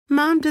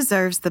Mom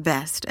deserves the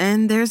best,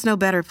 and there's no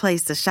better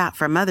place to shop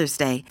for Mother's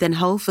Day than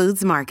Whole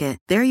Foods Market.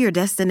 They're your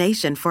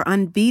destination for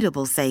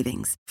unbeatable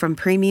savings, from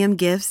premium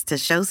gifts to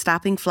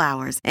show-stopping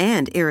flowers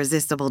and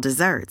irresistible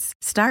desserts.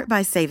 Start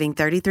by saving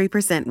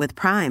 33% with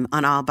Prime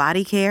on all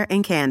body care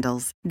and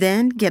candles.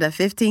 Then get a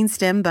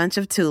 15-stem bunch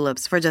of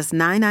tulips for just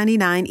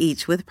 $9.99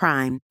 each with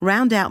Prime.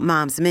 Round out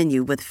Mom's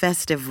menu with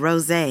festive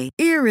rosé,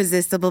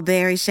 irresistible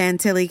berry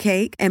chantilly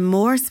cake, and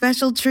more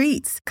special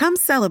treats. Come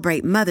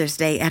celebrate Mother's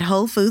Day at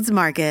Whole Foods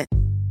Market.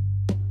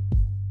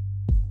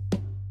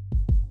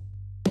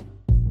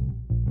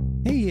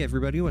 Hey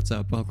everybody, what's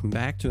up? Welcome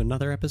back to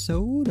another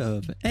episode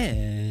of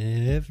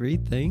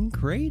Everything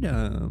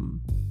Kratom,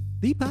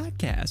 the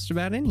podcast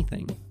about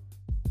anything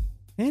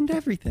and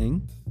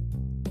everything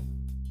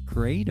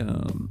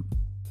Kratom.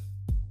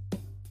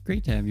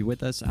 Great to have you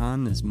with us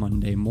on this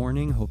Monday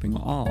morning, hoping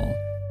all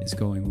is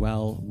going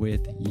well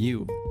with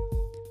you.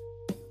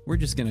 We're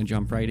just going to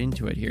jump right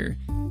into it here.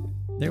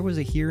 There was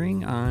a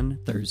hearing on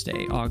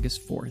Thursday,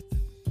 August 4th,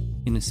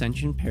 in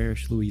Ascension,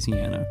 Parish,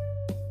 Louisiana.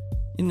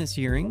 In this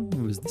hearing,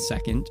 it was the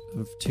second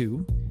of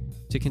two,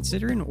 to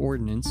consider an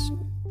ordinance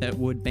that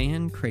would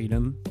ban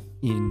Kratom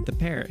in the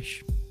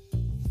parish.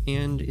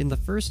 And in the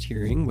first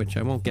hearing, which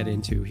I won't get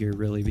into here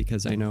really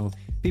because I know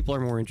people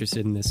are more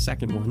interested in this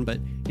second one, but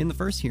in the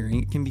first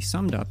hearing, it can be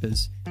summed up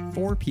as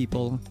four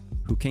people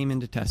who came in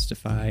to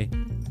testify,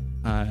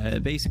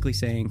 basically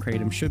saying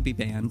Kratom should be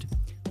banned.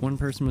 One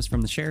person was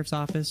from the sheriff's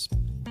office,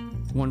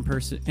 one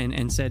person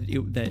and said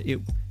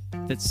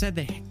that said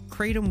that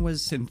Kratom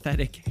was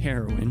synthetic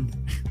heroin.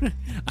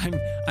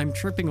 I'm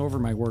tripping over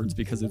my words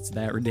because it's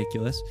that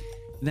ridiculous.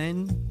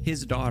 Then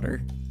his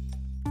daughter,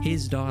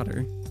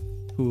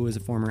 who was a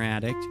former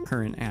addict,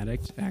 current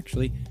addict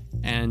actually,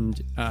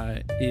 and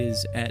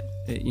is at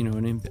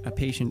a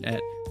patient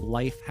at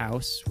Life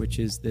House, which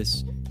is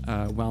this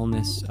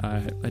wellness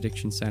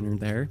addiction center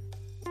there.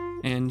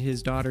 And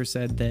his daughter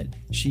said that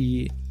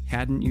she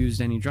hadn't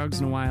used any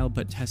drugs in a while,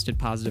 but tested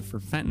positive for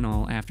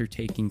fentanyl after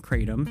taking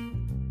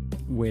Kratom,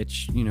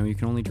 which, you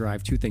can only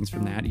derive two things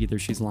from that. Either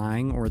she's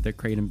lying or the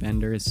Kratom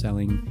vendor is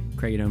selling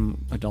Kratom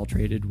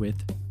adulterated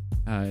with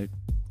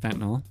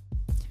fentanyl.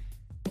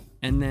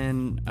 And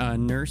then a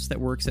nurse that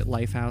works at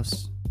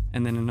Lifehouse,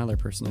 and then another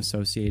person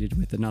associated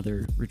with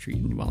another retreat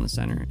and wellness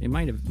center. He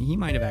might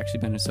have actually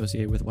been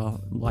associated with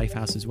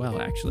Lifehouse as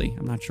well, actually.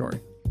 I'm not sure.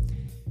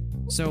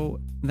 So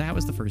that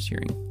was the first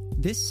hearing.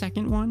 This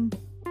second one,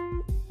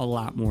 a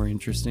lot more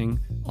interesting,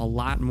 a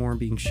lot more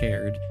being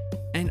shared,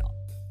 and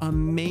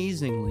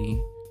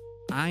amazingly,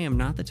 I am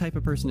not the type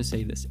of person to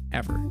say this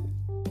ever.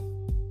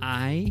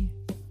 I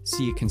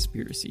see a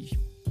conspiracy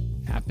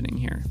happening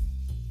here.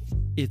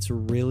 It's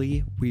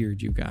really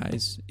weird, you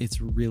guys. It's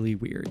really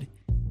weird.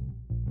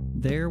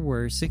 There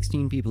were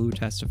 16 people who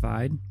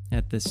testified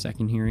at this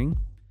second hearing.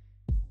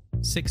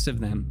 6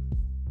 of them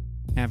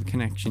have a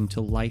connection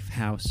to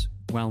Lifehouse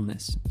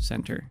Wellness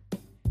Center.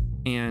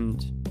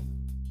 And,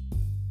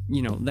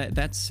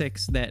 that's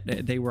 6 that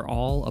they were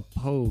all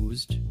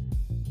opposed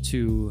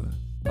to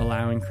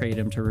allowing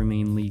Kratom to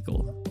remain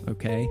legal,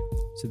 okay?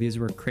 So these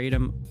were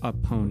Kratom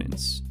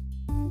opponents,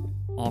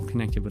 all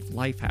connected with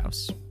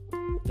Lifehouse.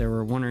 There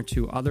were 1 or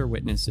 2 other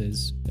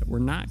witnesses that were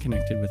not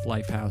connected with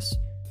Lifehouse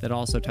that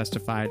also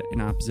testified in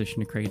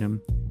opposition to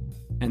Kratom,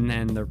 and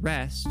then the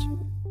rest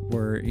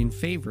were in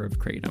favor of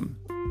Kratom.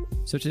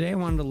 So today I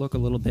wanted to look a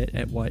little bit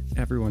at what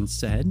everyone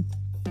said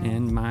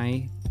and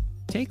my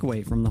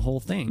takeaway from the whole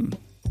thing.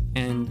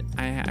 And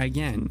I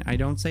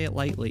don't say it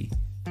lightly.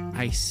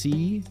 I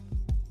see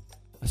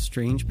a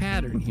strange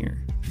pattern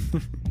here.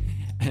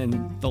 And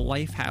the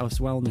Lifehouse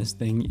wellness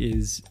thing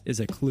is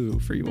a clue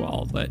for you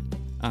all, but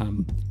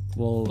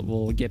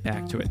we'll get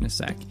back to it in a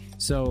sec.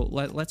 So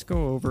let's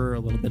go over a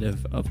little bit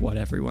of what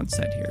everyone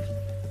said here.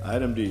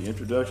 Item D,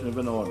 introduction of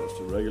an ordinance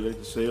to regulate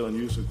the sale and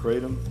use of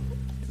Kratom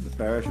in the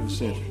Parish of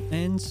Ascension.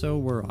 And so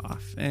we're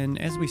off.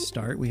 And as we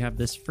start, we have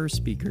this first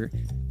speaker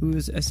who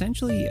is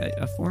essentially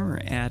a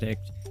former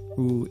addict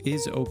who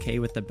is okay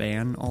with the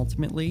ban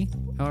ultimately.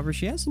 However,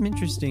 she has some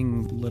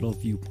interesting little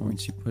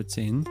viewpoints she puts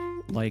in,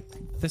 like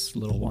this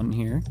little one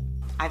here.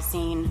 I've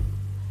seen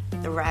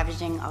the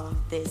ravaging of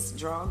this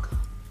drug,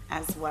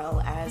 as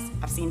well as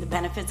I've seen the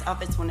benefits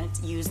of it when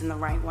it's used in the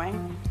right way.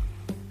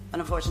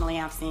 But unfortunately,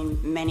 I've seen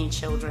many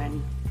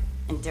children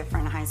in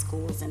different high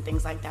schools and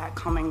things like that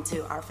coming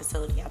to our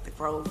facility at the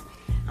Grove.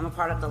 I'm a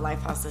part of the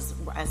Lifehouse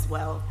as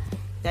well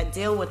that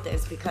deal with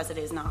this because it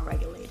is not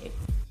regulated.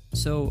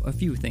 So a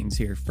few things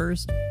here.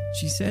 First,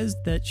 she says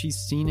that she's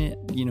seen it,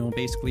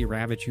 basically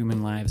ravage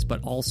human lives,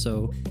 but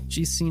also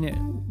she's seen it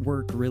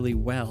work really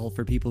well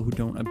for people who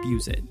don't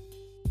abuse it.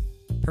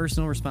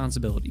 Personal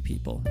responsibility,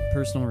 people.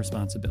 Personal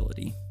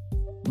responsibility.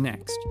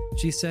 Next,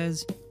 she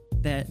says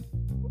that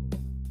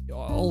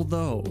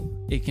although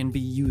it can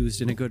be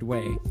used in a good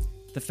way,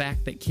 the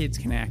fact that kids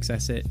can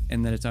access it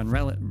and that it's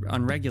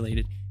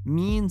unregulated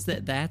means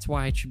that that's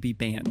why it should be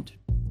banned.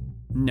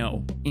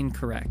 No,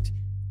 incorrect.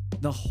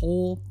 The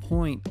whole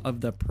point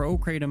of the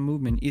pro-Kratom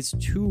movement is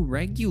to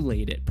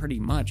regulate it, pretty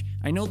much.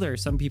 I know there are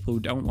some people who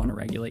don't want to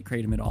regulate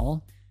Kratom at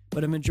all,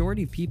 But a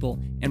majority of people,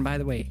 and by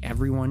the way,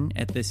 everyone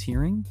at this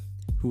hearing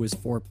who was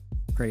for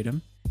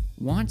Kratom,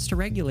 wants to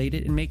regulate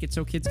it and make it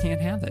so kids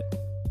can't have it.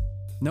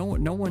 No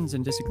one's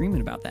in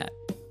disagreement about that.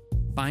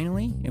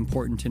 Finally,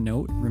 important to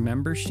note,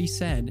 remember she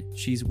said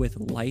she's with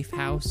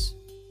Lifehouse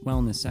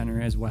Wellness Center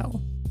as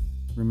well.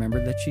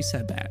 Remember that she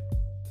said that.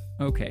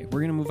 Okay, we're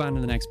going to move on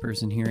to the next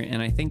person here,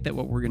 and I think that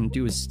what we're going to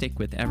do is stick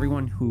with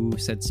everyone who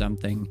said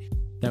something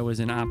that was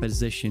in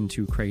opposition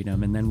to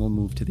Kratom, and then we'll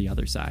move to the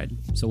other side.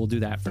 So we'll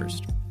do that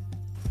first.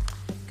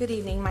 Good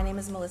evening, my name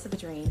is Melissa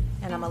Bedreen,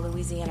 and I'm a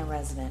Louisiana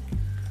resident.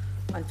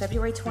 On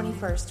February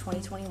 21st,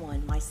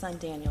 2021, my son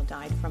Daniel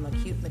died from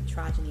acute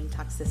mitragynine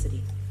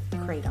toxicity,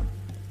 Kratom.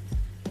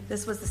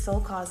 This was the sole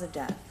cause of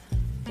death.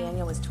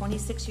 Daniel was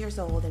 26 years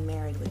old and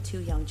married with 2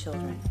 young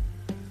children.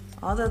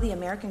 Although the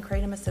American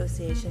Kratom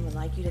Association would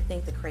like you to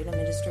think the kratom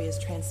industry is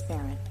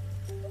transparent,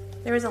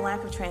 there is a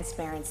lack of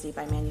transparency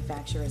by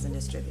manufacturers and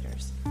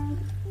distributors.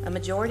 A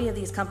majority of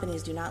these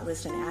companies do not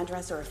list an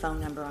address or a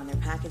phone number on their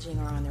packaging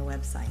or on their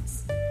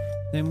websites.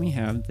 Then we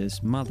have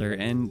this mother,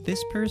 and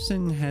this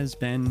person has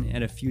been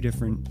at a few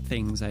different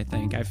things, I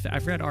think.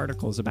 I've read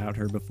articles about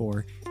her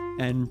before,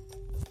 and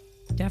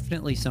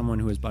definitely someone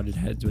who has butted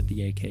heads with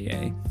the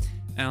AKA.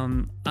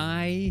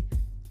 I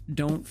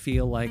don't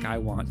feel like I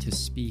want to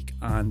speak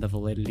on the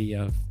validity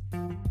of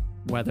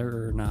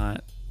whether or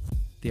not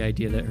the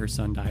idea that her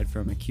son died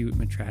from acute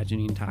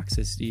mitragynine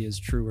toxicity is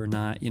true or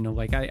not. You know,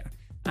 like I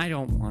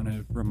don't want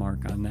to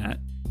remark on that.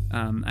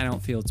 I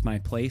don't feel it's my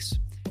place.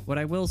 What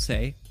I will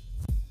say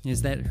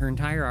is that her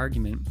entire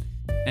argument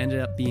ended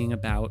up being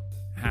about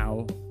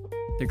how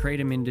the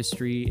kratom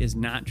industry is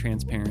not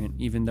transparent,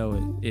 even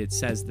though it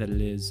says that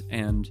it is.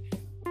 And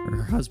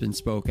her husband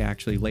spoke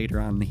actually later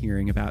on in the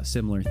hearing about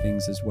similar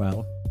things as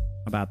well,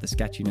 about the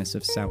sketchiness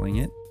of selling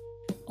it.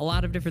 A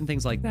lot of different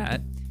things like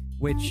that,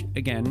 which,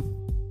 again,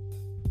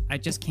 I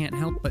just can't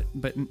help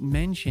but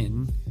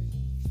mention.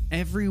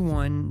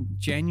 Everyone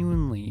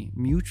genuinely,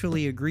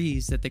 mutually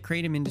agrees that the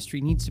kratom industry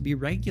needs to be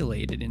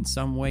regulated in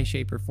some way,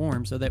 shape, or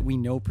form so that we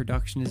know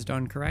production is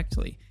done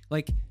correctly.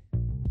 Like,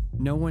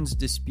 no one's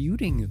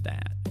disputing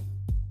that.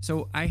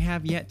 So I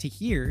have yet to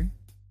hear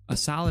a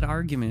solid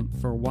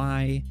argument for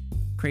why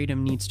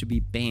kratom needs to be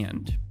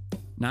banned.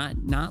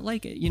 Not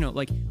like, you know,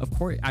 like, of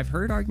course, I've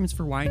heard arguments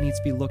for why it needs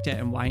to be looked at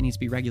and why it needs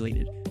to be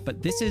regulated,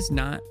 but this is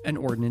not an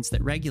ordinance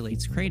that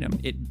regulates kratom.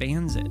 It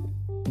bans it.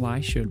 Why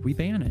should we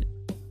ban it?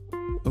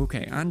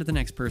 Okay, on to the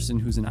next person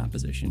who's in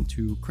opposition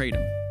to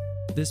kratom.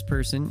 This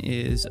person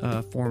is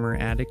a former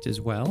addict as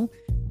well,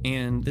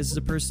 and this is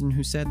a person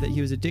who said that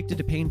he was addicted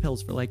to pain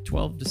pills for like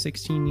 12 to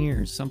 16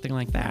 years, something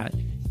like that,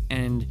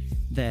 and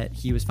that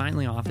he was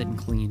finally off it and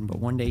clean, but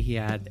one day he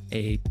had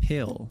a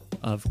pill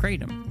of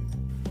kratom.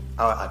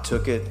 I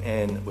took it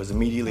and was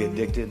immediately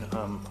addicted.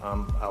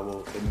 I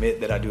will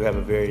admit that I do have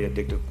a very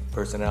addictive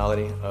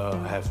personality.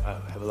 I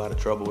have a lot of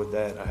trouble with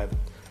that. I have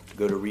to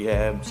go to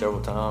rehab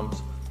several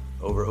times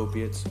over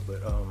opiates,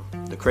 but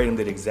the kratom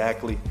did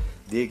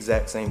the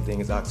exact same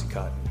thing as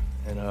Oxycontin,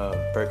 and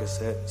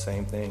Percocet,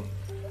 same thing.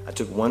 I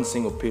took one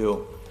single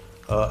pill.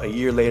 A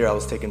year later, I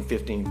was taking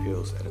 15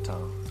 pills at a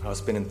time. I was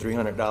spending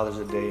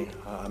 $300 a day.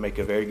 I make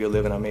a very good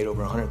living. I made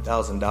over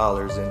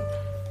 $100,000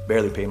 and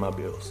barely pay my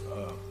bills.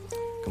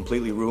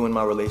 Completely ruined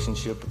my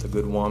relationship with a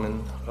good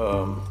woman.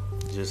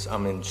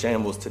 I'm in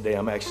shambles today.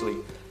 I'm actually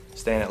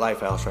staying at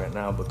Lifehouse right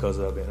now because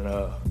of it.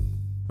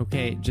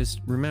 Okay, just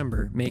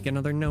remember, make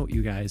another note,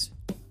 you guys.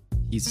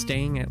 He's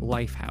staying at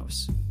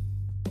Lifehouse.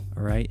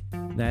 All right?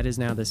 That is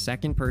now the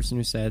second person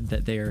who said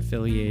that they are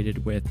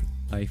affiliated with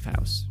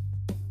Lifehouse.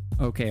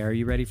 Okay, are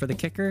you ready for the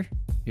kicker?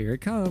 Here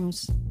it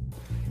comes.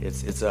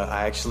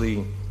 I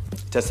actually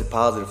tested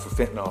positive for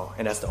fentanyl,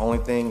 and that's the only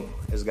thing,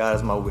 as God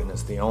is my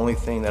witness, the only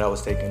thing that I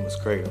was taking was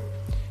kratom,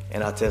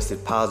 and I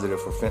tested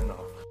positive for fentanyl.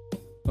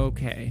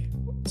 Okay,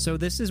 so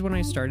this is when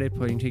I started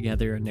putting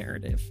together a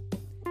narrative.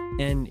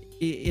 And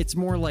it's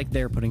more like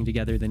they're putting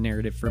together the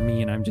narrative for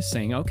me, and I'm just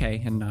saying,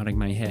 okay, and nodding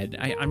my head.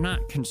 I'm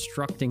not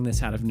constructing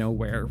this out of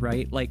nowhere,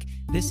 right? Like,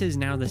 this is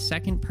now the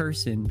second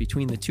person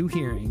between the two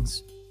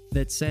hearings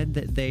that said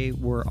that they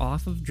were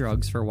off of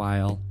drugs for a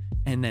while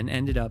and then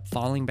ended up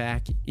falling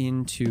back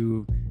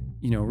into,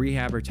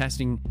 rehab or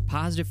testing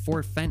positive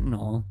for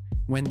fentanyl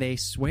when they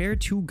swear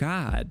to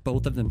God,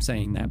 both of them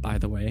saying that, by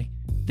the way,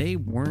 they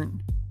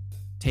weren't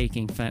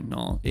taking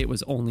fentanyl. It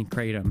was only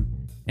kratom.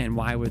 And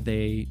why would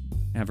they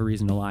have a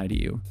reason to lie to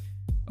you?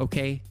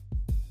 Okay,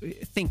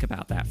 think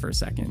about that for a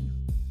second,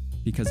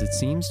 because it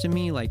seems to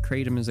me like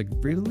kratom is a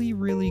really,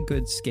 really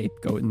good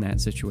scapegoat in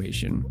that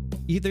situation.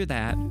 Either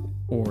that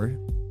or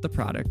the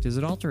product is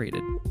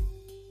adulterated.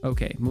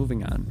 Okay,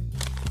 moving on.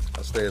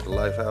 I stay at the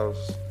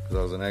Lifehouse because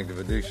I was in active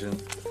addiction.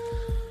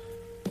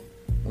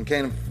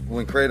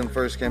 When kratom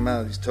first came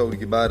out, he's told you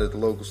could buy it at the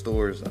local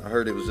stores. I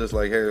heard it was just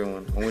like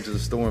heroin. I went to the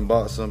store and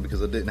bought some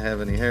because I didn't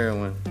have any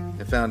heroin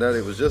and found out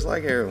it was just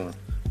like heroin,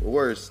 but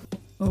worse.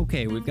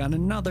 Okay, we've got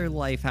another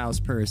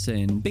Lifehouse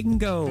person.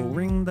 Bingo,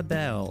 ring the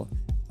bell.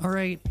 All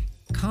right,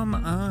 come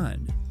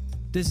on.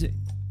 Does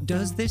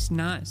this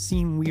not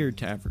seem weird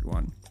to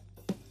everyone?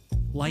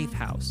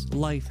 Lifehouse,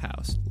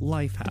 Lifehouse,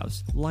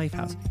 Lifehouse,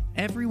 Lifehouse.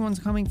 Everyone's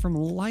coming from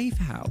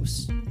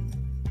Lifehouse.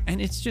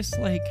 And it's just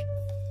like,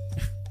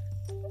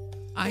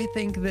 I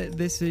think that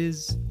this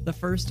is the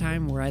first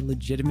time where I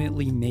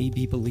legitimately may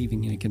be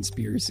believing in a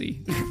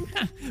conspiracy.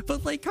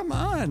 But like, come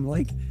on,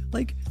 like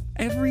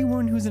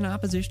everyone who's in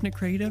opposition to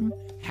Kratom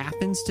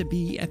happens to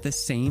be at the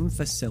same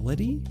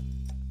facility?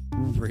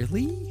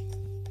 Really?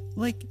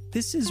 Like,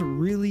 this is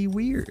really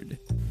weird.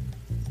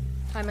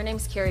 Hi, my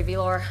name's Carrie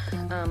Velor.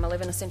 I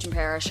live in Ascension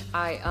Parish.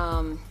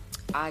 I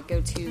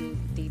go to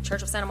the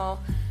Church of Santa Mo,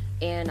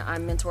 and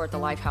I'm mentor at the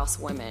Lifehouse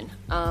Women.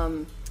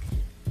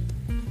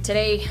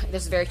 Today,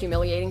 this is very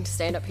humiliating to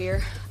stand up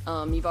here.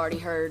 You've already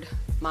heard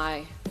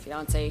my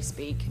fiance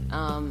speak.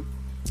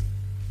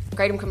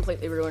 Kratom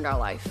completely ruined our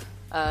life.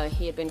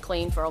 He had been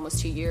clean for almost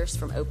 2 years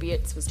from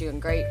opiates, was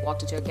doing great,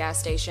 walked into a gas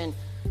station,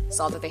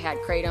 saw that they had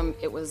Kratom.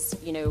 It was,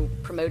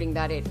 promoting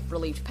that it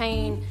relieved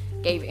pain,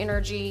 gave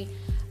energy.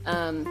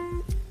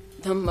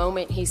 The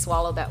moment he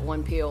swallowed that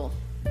one pill,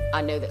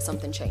 I know that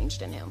something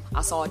changed in him.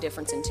 I saw a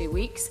difference in 2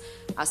 weeks.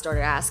 I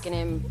started asking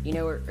him,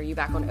 are you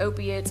back on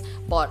opiates?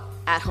 Bought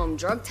at-home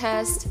drug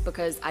tests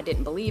because I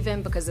didn't believe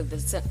him because of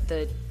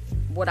the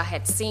what I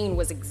had seen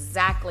was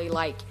exactly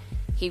like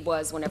he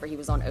was whenever he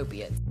was on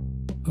opiates.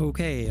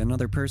 Okay,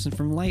 another person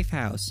from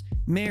Lifehouse,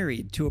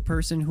 married to a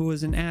person who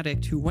was an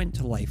addict who went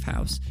to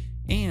Lifehouse.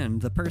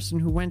 And the person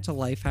who went to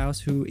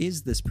Lifehouse, who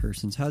is this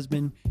person's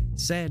husband,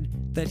 said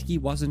that he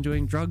wasn't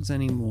doing drugs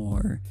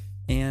anymore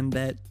and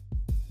that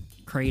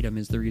Kratom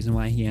is the reason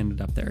why he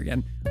ended up there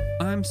again.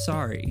 I'm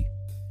sorry.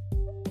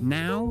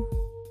 Now,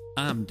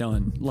 I'm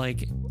done.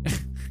 Like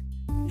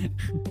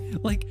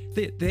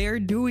they're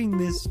doing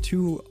this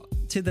to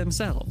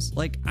themselves.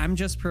 Like, I'm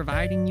just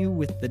providing you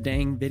with the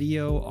dang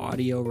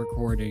audio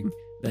recording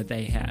that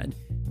they had.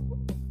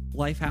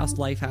 Lifehouse,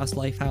 Lifehouse,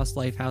 Lifehouse,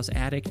 Lifehouse,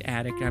 addict.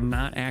 I'm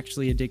not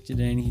actually addicted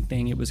to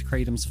anything. It was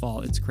Kratom's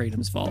fault. It's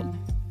Kratom's fault.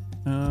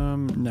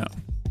 No.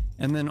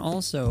 And then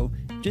also,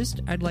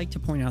 I'd like to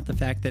point out the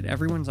fact that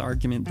everyone's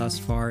argument thus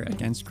far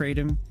against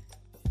Kratom,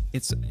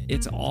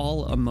 it's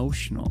all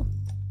emotional.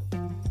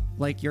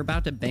 Like, you're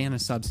about to ban a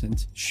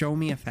substance. Show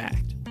me a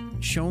fact.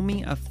 Show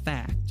me a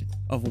fact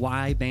of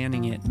why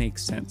banning it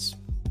makes sense.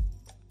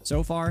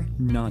 So far,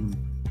 none.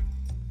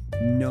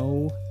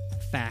 No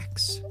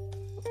facts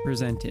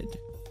presented.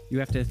 You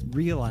have to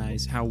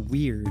realize how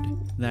weird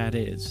that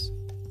is.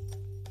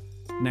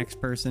 Next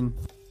person.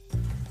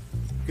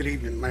 Good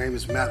evening. My name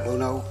is Matt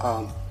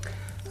Luno.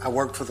 I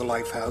work for the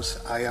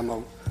Lifehouse. I am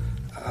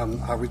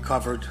a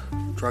recovered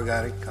drug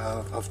addict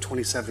of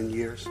 27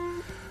 years.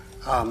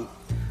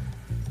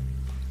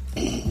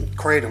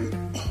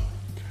 Kratom.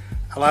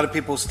 A lot of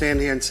people stand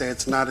here and say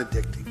it's not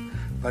addicting,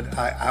 but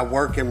I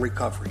work in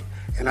recovery,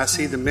 and I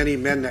see the many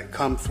men that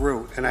come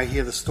through, and I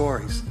hear the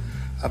stories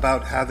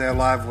about how their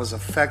life was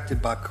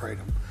affected by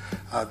Kratom,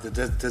 the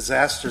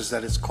disasters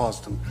that it's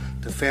caused them,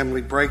 the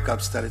family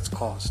breakups that it's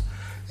caused,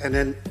 and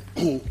then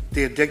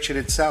the addiction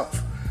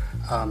itself.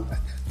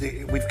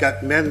 We've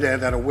got men there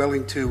that are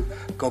willing to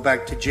go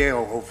back to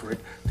jail over it.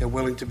 They're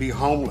willing to be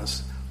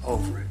homeless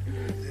over it.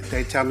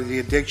 They tell me the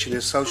addiction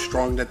is so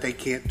strong that they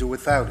can't do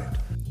without it.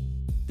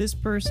 This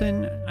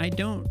person, I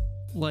don't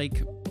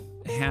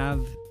have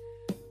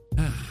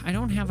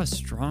a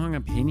strong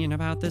opinion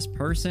about this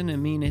person. I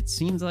mean, it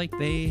seems like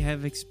they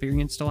have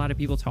experienced a lot of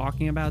people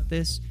talking about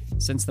this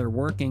since they're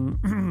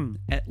working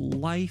at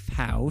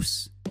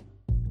Lifehouse.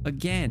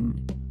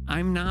 Again,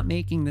 I'm not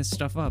making this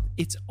stuff up.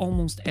 It's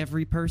almost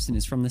every person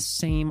is from the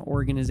same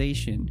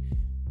organization.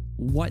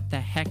 What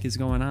the heck is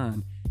going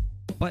on?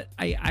 But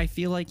I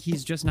feel like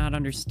he's just not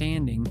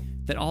understanding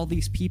that all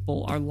these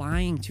people are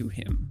lying to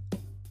him.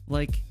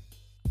 Like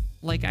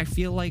I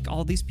feel like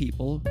all these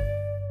people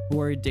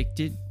who are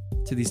addicted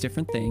to these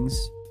different things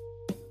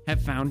have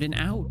found an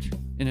out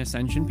in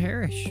Ascension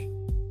Parish.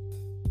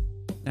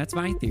 That's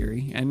my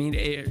theory. I mean,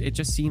 it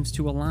just seems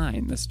to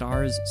align. The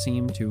stars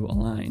seem to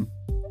align.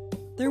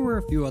 There were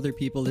a few other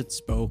people that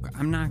spoke.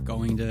 I'm not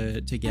going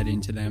to get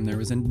into them. There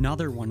was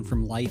another one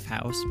from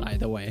Lifehouse, by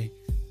the way.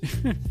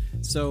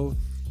 So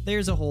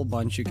there's a whole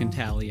bunch you can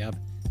tally up.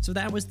 So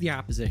that was the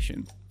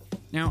opposition.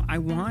 Now, I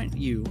want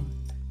you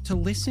to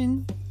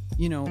listen,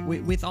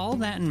 with all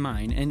that in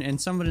mind,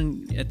 and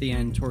someone at the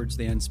end, towards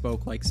the end,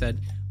 spoke, said,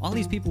 all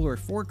these people who are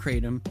for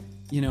Kratom,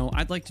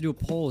 I'd like to do a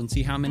poll and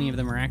see how many of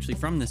them are actually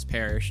from this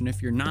parish, and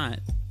if you're not,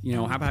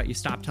 how about you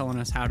stop telling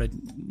us how to,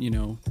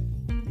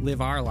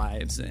 live our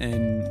lives,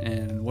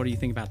 and what do you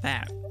think about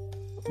that?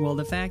 Well,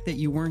 the fact that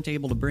you weren't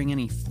able to bring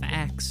any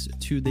facts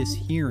to this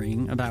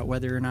hearing about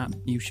whether or not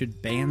you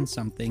should ban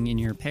something in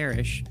your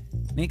parish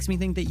makes me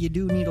think that you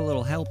do need a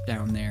little help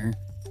down there,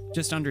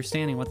 just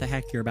understanding what the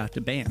heck you're about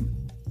to ban.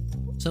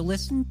 So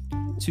listen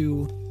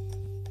to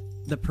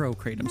the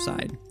pro-Kratom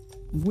side,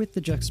 with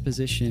the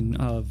juxtaposition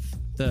of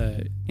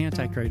the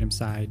anti-Kratom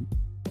side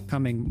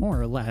coming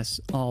more or less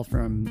all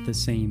from the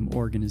same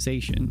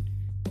organization.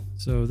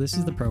 So this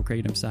is the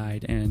pro-Kratom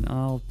side, and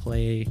I'll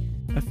play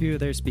a few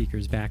of their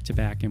speakers back to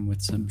back and with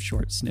some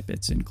short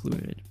snippets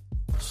included.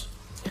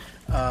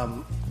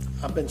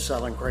 I've been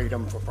selling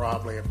Kratom for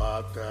probably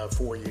about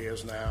 4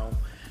 years now.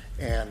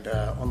 And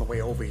on the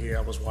way over here,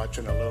 I was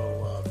watching a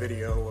little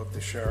video of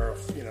the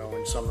sheriff,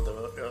 and some of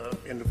the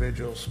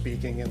individuals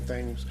speaking and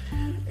things.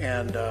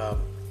 And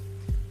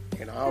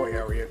in our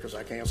area, because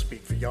I can't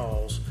speak for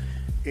y'all's,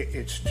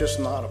 it's just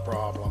not a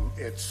problem.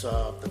 It's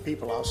the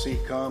people I see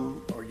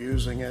come are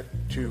using it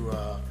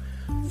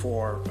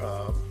for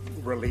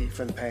relief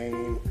and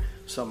pain.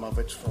 Some of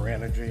it's for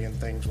energy and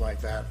things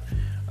like that.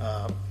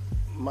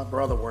 My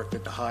brother worked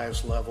at the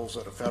highest levels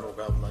of the federal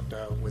government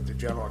with the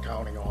General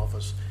Accounting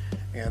Office,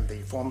 and the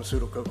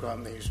pharmaceutical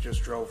companies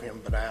just drove him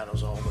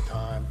bananas all the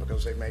time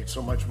because they made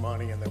so much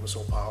money and they were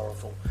so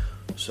powerful.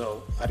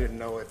 So I didn't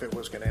know if it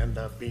was going to end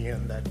up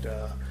being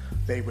that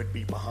they would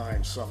be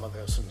behind some of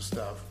this and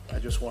stuff. I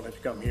just wanted to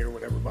come hear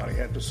what everybody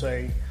had to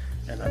say,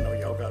 and I know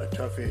y'all got a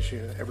tough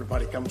issue.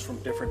 Everybody comes from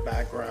different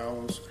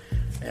backgrounds,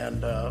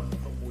 and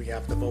we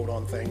have to vote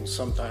on things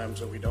sometimes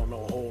that we don't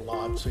know a whole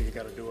lot, so you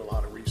got to do a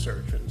lot of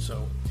research. And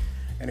so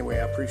anyway,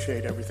 I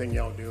appreciate everything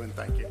y'all do, and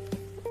thank you.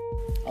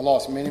 I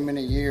lost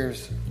many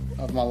years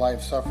of my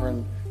life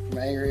suffering from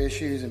anger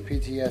issues and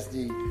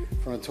PTSD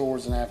from the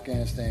tours in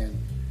Afghanistan.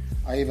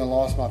 I even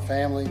lost my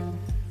family,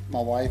 my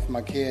wife,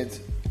 my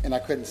kids, and I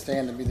couldn't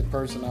stand to be the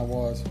person I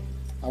was.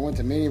 I went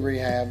to many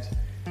rehabs,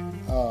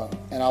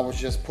 and I was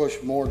just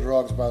pushed more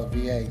drugs by the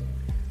VA.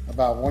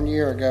 About 1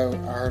 year ago,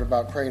 I heard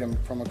about Kratom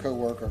from a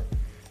coworker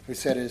who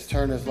said it has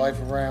turned his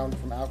life around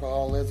from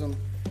alcoholism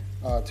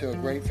to a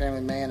great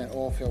family man and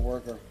oil field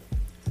worker.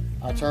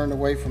 I turned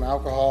away from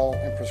alcohol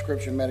and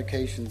prescription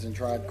medications and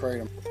tried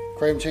Kratom.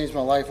 Kratom changed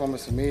my life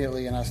almost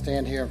immediately, and I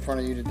stand here in front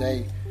of you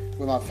today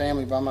with my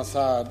family by my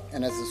side,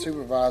 and as the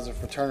supervisor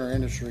for Turner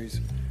Industries.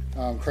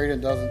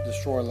 Kratom doesn't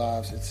destroy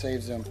lives, it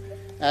saves them.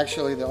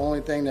 Actually, the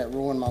only thing that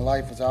ruined my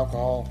life was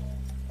alcohol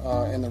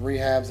and the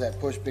rehabs that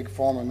pushed Big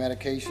Pharma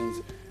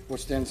medications,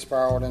 which then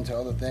spiraled into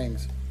other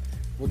things,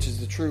 which is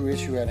the true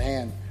issue at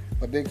hand.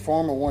 But Big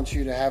Pharma wants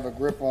to have a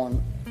grip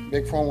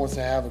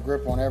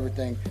on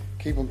everything,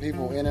 keeping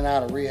people in and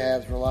out of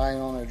rehabs, relying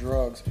on their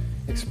drugs,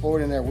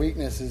 exploiting their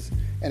weaknesses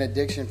and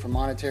addiction for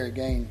monetary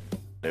gain.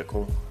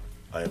 Nickel.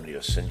 I am the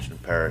Ascension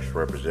Parish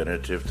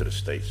representative to the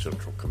State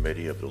Central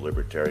Committee of the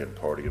Libertarian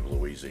Party of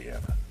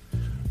Louisiana.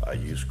 I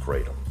use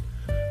Kratom.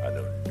 I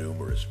know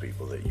numerous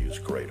people that use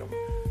Kratom.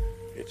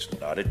 It's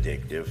not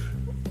addictive.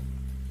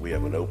 We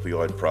have an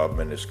opioid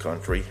problem in this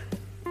country.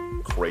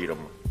 Kratom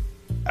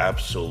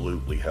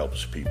absolutely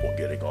helps people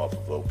getting off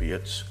of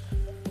opiates.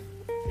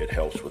 It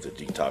helps with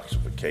the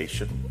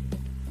detoxification.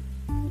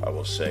 I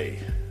will say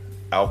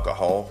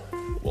alcohol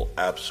will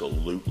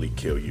absolutely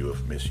kill you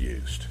if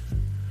misused.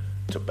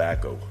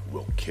 Tobacco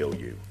will kill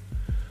you.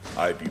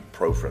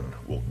 Ibuprofen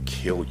will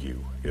kill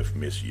you if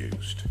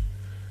misused.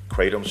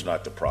 Kratom's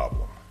not the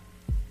problem.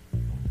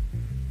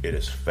 It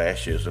is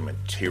fascism and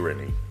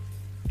tyranny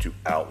to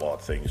outlaw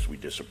things we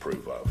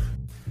disapprove of.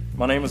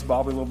 My name is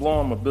Bobby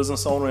LeBlanc. I'm a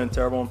business owner in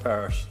Terrebonne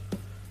Parish.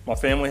 My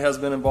family has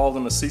been involved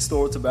in the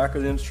C-store tobacco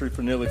industry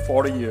for nearly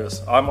 40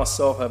 years. I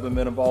myself have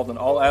been involved in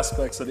all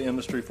aspects of the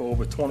industry for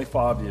over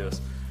 25 years.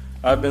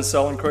 I've been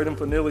selling Kratom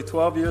for nearly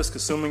 12 years,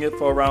 consuming it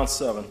for around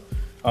 7.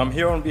 I'm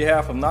here on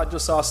behalf of not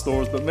just our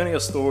stores, but many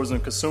of stores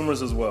and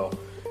consumers as well.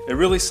 It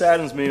really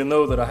saddens me to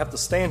know that I have to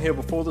stand here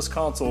before this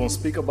console and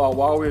speak about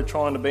why we are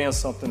trying to ban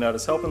something that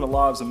is helping the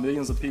lives of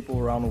millions of people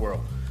around the world.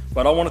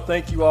 But I want to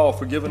thank you all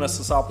for giving us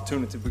this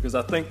opportunity, because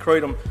I think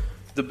Kratom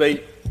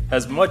debate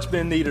has much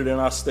been needed in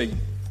our state.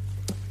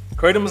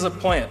 Kratom is a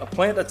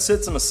plant that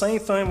sits in the same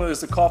family as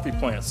the coffee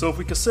plant. So if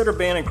we consider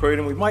banning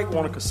Kratom, we might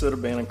want to consider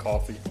banning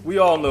coffee. We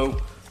all know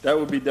that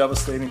would be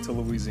devastating to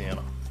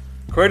Louisiana.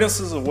 Kratom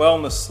is a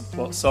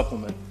wellness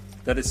supplement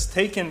that is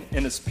taken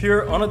in its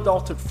pure,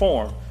 unadulterated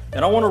form,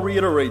 and I want to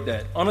reiterate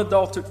that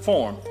unadulterated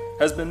form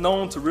has been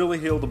known to really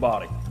heal the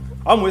body.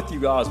 I'm with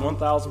you guys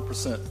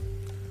 1,000%.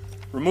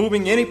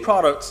 Removing any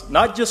products,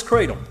 not just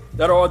Kratom,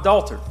 that are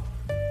adulterated,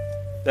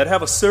 that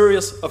have a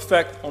serious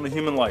effect on the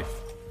human life.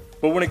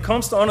 But when it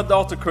comes to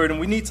unadulterated Kratom,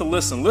 we need to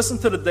listen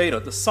to the data,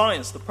 the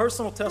science, the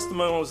personal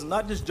testimonials, and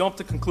not just jump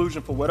to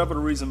conclusion for whatever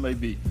the reason may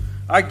be.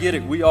 I get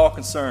it, we all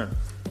concerned,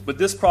 but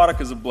this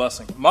product is a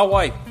blessing. My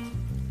wife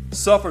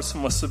suffers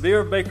from a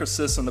severe Baker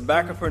cyst in the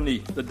back of her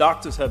knee. The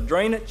doctors have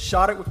drained it,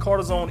 shot it with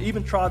cortisone,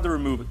 even tried to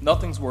remove it.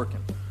 Nothing's working.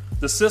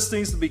 The cyst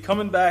needs to be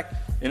coming back,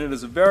 and it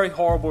is a very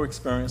horrible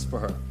experience for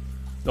her.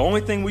 The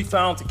only thing we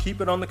found to keep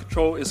it under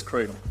control is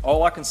Kratom.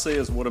 All I can say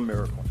is what a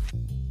miracle.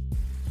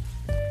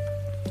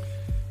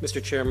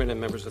 Mr. Chairman and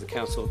members of the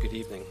Council, good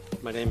evening.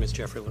 My name is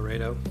Jeffrey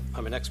Laredo.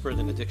 I'm an expert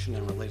in addiction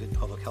and related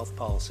public health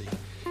policy,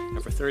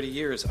 and for 30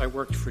 years I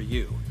worked for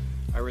you.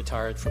 I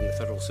retired from the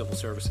Federal Civil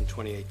Service in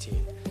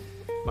 2018.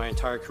 My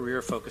entire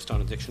career focused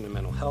on addiction and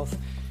mental health,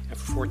 and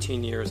for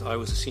 14 years I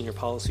was a senior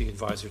policy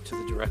advisor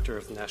to the director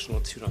of the National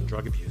Institute on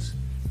Drug Abuse,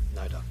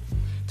 NIDA.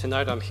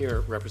 Tonight I'm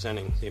here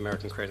representing the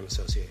American Kratom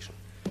Association.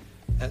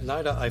 At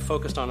NIDA, I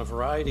focused on a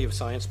variety of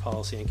science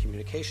policy and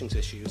communications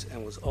issues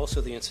and was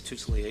also the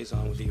Institute's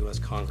liaison with the U.S.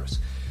 Congress.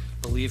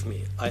 Believe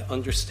me, I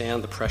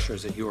understand the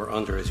pressures that you are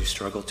under as you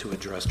struggle to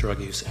address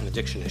drug use and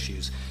addiction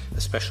issues,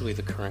 especially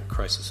the current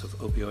crisis of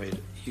opioid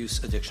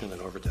use, addiction,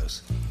 and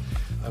overdose.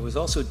 I was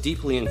also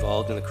deeply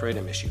involved in the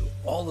Kratom issue.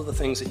 All of the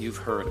things that you've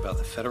heard about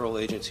the federal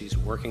agencies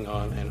working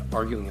on and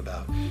arguing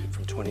about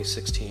from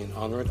 2016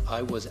 onward,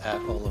 I was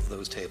at all of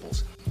those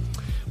tables.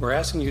 We're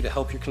asking you to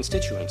help your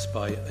constituents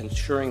by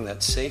ensuring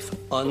that safe,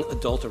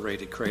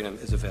 unadulterated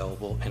Kratom is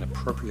available and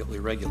appropriately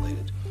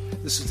regulated.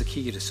 This is the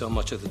key to so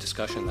much of the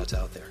discussion that's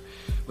out there.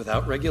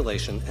 Without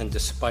regulation, and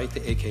despite the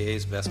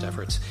AKA's best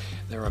efforts,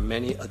 there are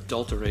many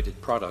adulterated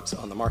products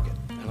on the market,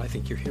 and I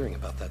think you're hearing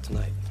about that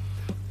tonight.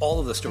 All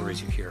of the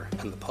stories you hear,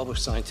 and the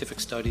published scientific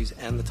studies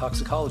and the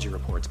toxicology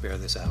reports bear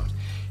this out.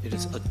 It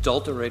is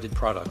adulterated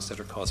products that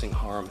are causing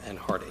harm and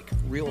heartache,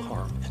 real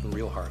harm and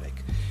real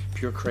heartache.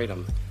 Pure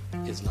Kratom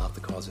is not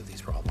the cause of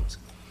these problems.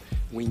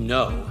 We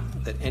know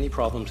that any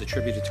problems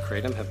attributed to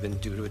Kratom have been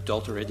due to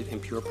adulterated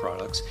impure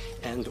products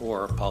and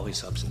or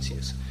polysubstance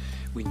use.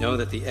 We know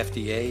that the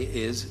FDA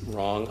is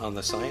wrong on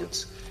the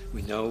science.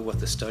 We know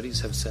what the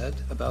studies have said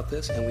about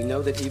this, and we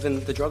know that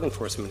even the Drug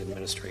Enforcement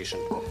Administration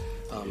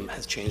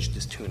has changed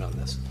its tune on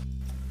this.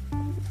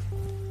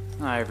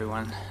 Hi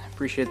everyone,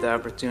 appreciate the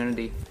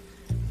opportunity.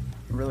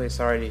 I'm really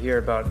sorry to hear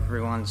about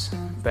everyone's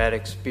bad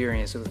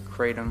experience with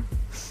Kratom,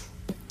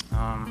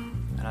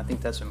 and I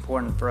think that's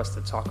important for us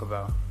to talk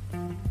about.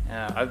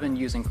 I've been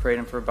using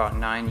Kratom for about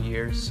 9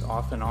 years,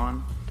 off and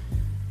on.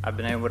 I've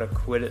been able to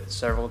quit it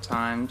several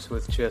times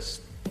with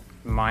just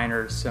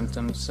minor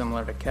symptoms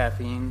similar to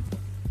caffeine,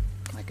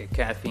 like a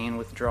caffeine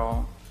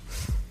withdrawal.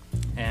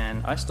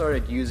 And I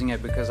started using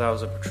it because I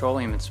was a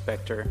petroleum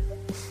inspector,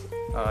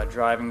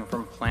 driving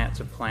from plant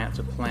to plant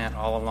to plant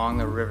all along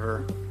the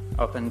river,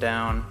 up and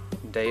down,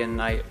 day and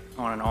night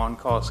on an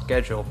on-call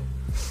schedule,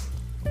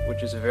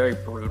 which is very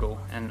brutal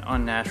and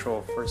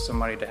unnatural for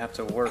somebody to have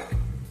to work.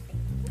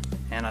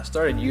 And I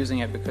started using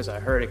it because I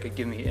heard it could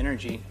give me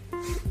energy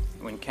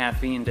when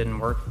caffeine didn't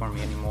work for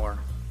me anymore.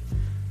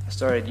 I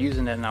started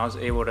using it and I was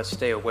able to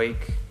stay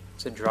awake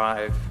to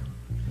drive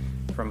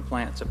from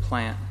plant to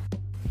plant.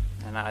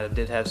 And I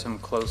did have some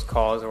close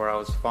calls where I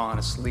was falling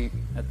asleep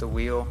at the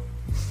wheel,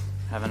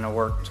 having to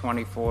work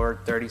 24,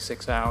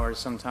 36 hours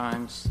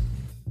sometimes.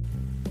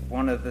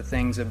 One of the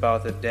things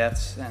about the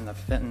deaths and the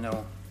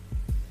fentanyl,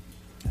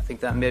 I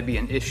think that may be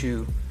an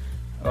issue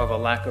of a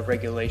lack of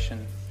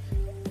regulation.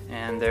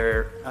 And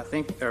there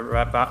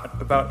are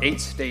about 8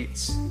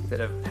 states that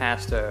have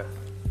passed a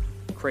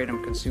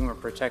Kratom Consumer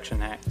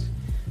Protection Act.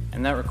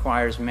 And that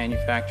requires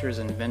manufacturers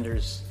and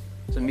vendors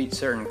to meet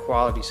certain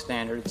quality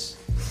standards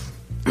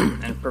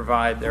and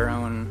provide their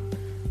own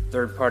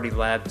third-party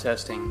lab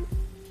testing,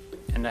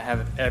 and to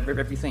have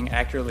everything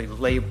accurately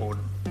labeled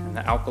and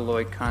the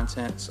alkaloid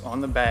contents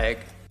on the bag.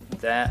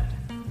 That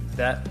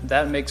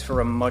makes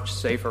for a much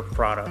safer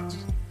product.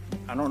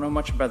 I don't know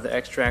much about the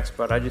extracts,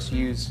 but I just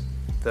use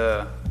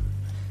the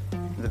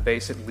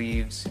basic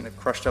leaves and the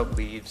crushed up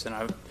leaves, and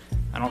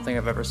I don't think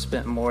I've ever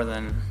spent more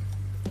than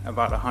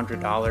about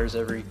 $100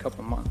 every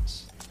couple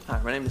months. Hi,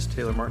 my name is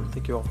Taylor Martin.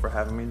 Thank you all for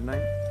having me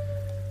tonight.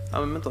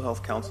 I'm a mental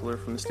health counselor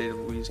from the state of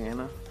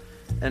Louisiana,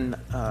 and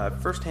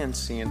firsthand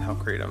seeing how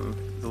Kratom,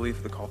 the leaf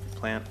of the coffee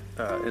plant,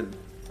 and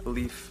a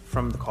leaf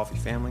from the coffee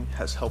family,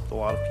 has helped a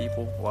lot of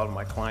people, a lot of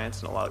my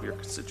clients, and a lot of your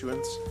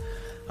constituents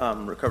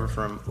recover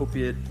from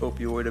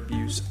opioid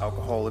abuse,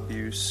 alcohol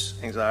abuse,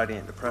 anxiety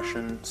and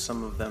depression.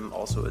 Some of them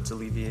also, it's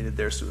alleviated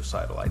their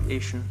suicidal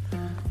ideation,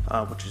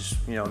 which is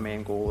a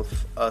main goal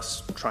of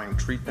us trying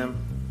to treat them.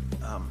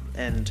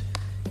 And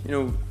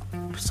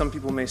some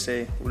people may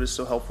say, what is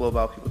so helpful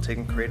about people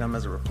taking Kratom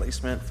as a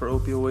replacement for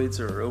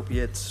opioids or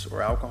opiates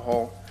or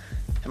alcohol?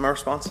 And my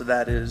response to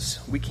that is,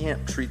 we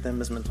can't treat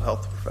them as mental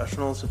health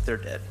professionals if they're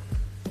dead.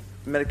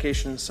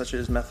 Medications such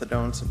as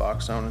methadone,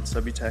 Suboxone, and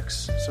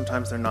Subutex,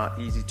 sometimes they're not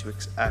easy to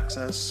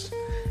access.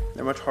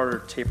 They're much harder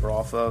to taper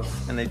off of,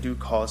 and they do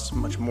cause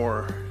much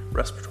more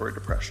respiratory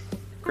depression.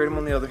 Kratom,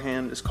 on the other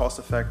hand, is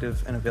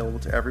cost-effective and available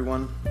to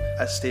everyone.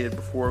 As stated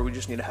before, we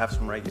just need to have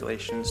some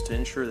regulations to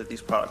ensure that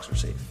these products are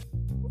safe.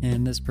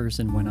 And this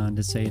person went on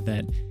to say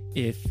that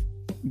if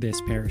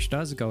this parish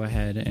does go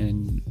ahead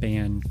and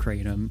ban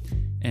Kratom,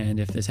 and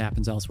if this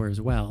happens elsewhere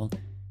as well,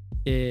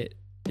 it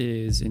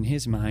is, in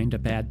his mind, a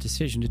bad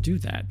decision to do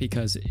that,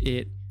 because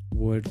it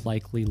would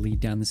likely lead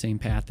down the same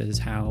path as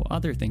how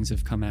other things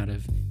have come out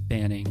of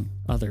banning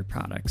other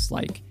products,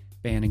 like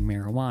banning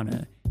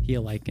marijuana. He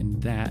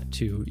likened that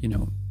to,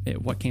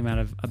 what came out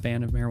of a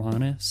ban of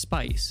marijuana,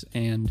 spice,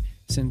 and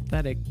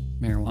synthetic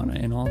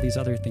marijuana, and all these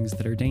other things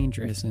that are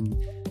dangerous, and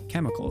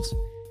chemicals.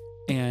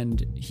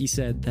 And he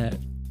said that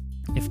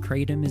if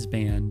Kratom is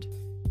banned,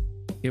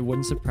 it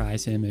wouldn't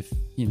surprise him if,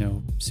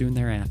 soon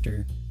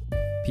thereafter,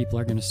 people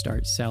are going to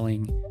start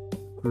selling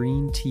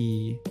green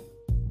tea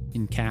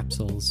in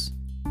capsules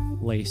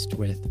laced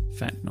with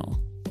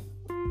fentanyl.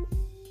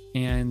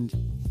 And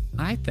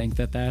I think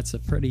that that's a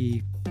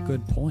pretty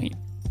good point.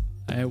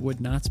 It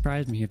would not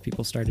surprise me if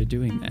people started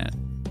doing that.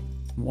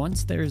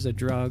 Once there's a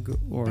drug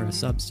or a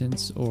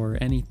substance or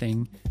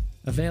anything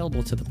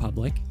available to the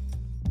public,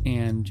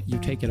 and you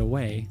take it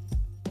away,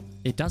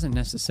 it doesn't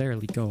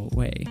necessarily go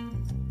away.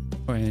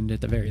 And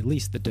at the very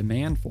least, the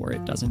demand for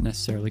it doesn't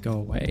necessarily go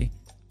away,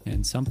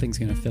 and something's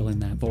going to fill in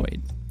that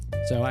void.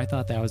 So I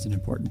thought that was an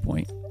important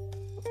point.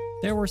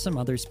 There were some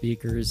other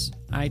speakers.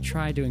 I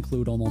tried to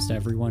include almost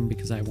everyone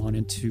because I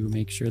wanted to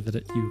make sure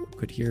that you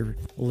could hear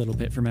a little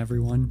bit from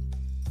everyone.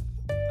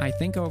 I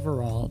think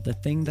overall, the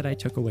thing that I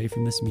took away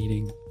from this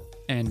meeting,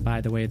 and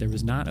by the way, there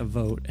was not a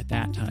vote at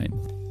that time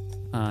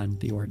on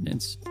the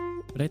ordinance,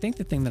 but I think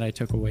the thing that I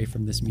took away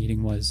from this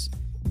meeting was,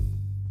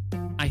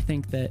 I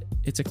think that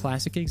it's a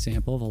classic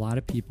example of a lot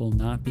of people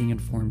not being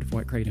informed of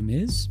what Kratom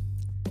is.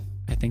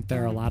 I think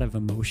there are a lot of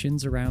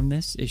emotions around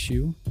this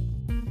issue,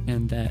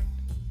 and that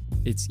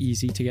it's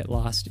easy to get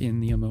lost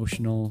in the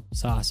emotional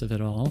sauce of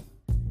it all.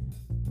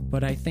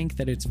 But I think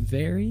that it's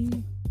very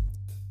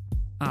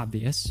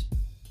obvious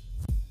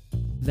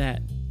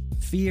that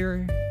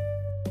fear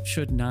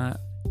should not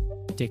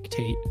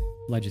dictate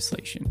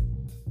legislation.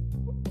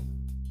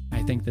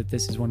 I think that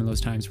this is one of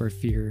those times where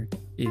fear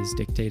is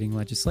dictating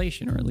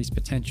legislation, or at least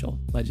potential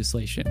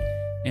legislation.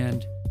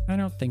 And I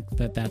don't think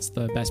that that's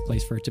the best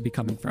place for it to be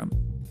coming from.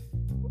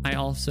 I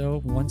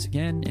also, once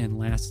again, and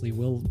lastly,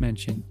 will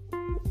mention,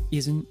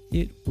 isn't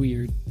it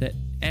weird that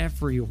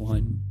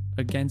everyone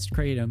against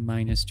Kratom,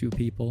 minus 2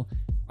 people,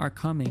 are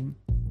coming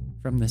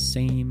from the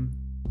same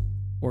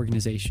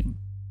organization?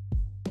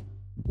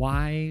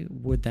 Why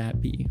would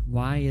that be?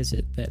 Why is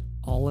it that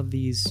all of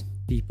these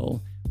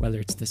people, whether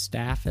it's the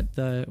staff at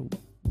the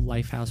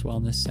Lifehouse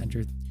Wellness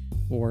Center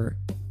or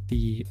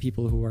the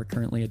people who are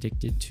currently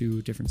addicted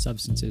to different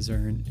substances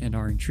and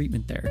are in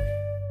treatment there,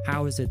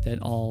 how is it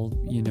that all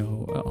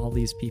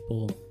these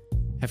people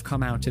have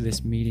come out to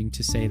this meeting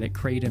to say that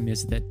Kratom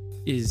is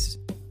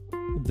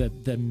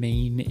the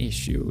main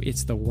issue?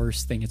 It's the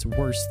worst thing. It's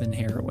worse than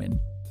heroin.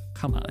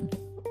 Come on.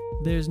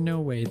 There's no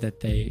way that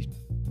they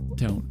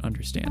don't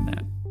understand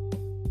that.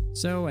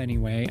 So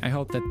anyway, I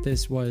hope that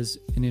this was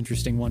an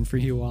interesting one for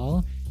you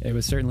all. It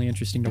was certainly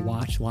interesting to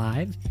watch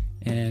live,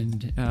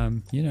 and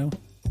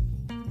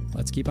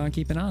let's keep on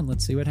keeping on.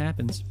 Let's see what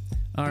happens.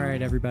 All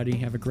right, everybody,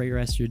 have a great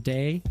rest of your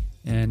day,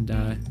 and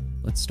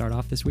let's start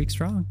off this week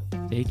strong.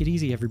 Take it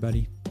easy,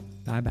 everybody.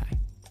 Bye-bye.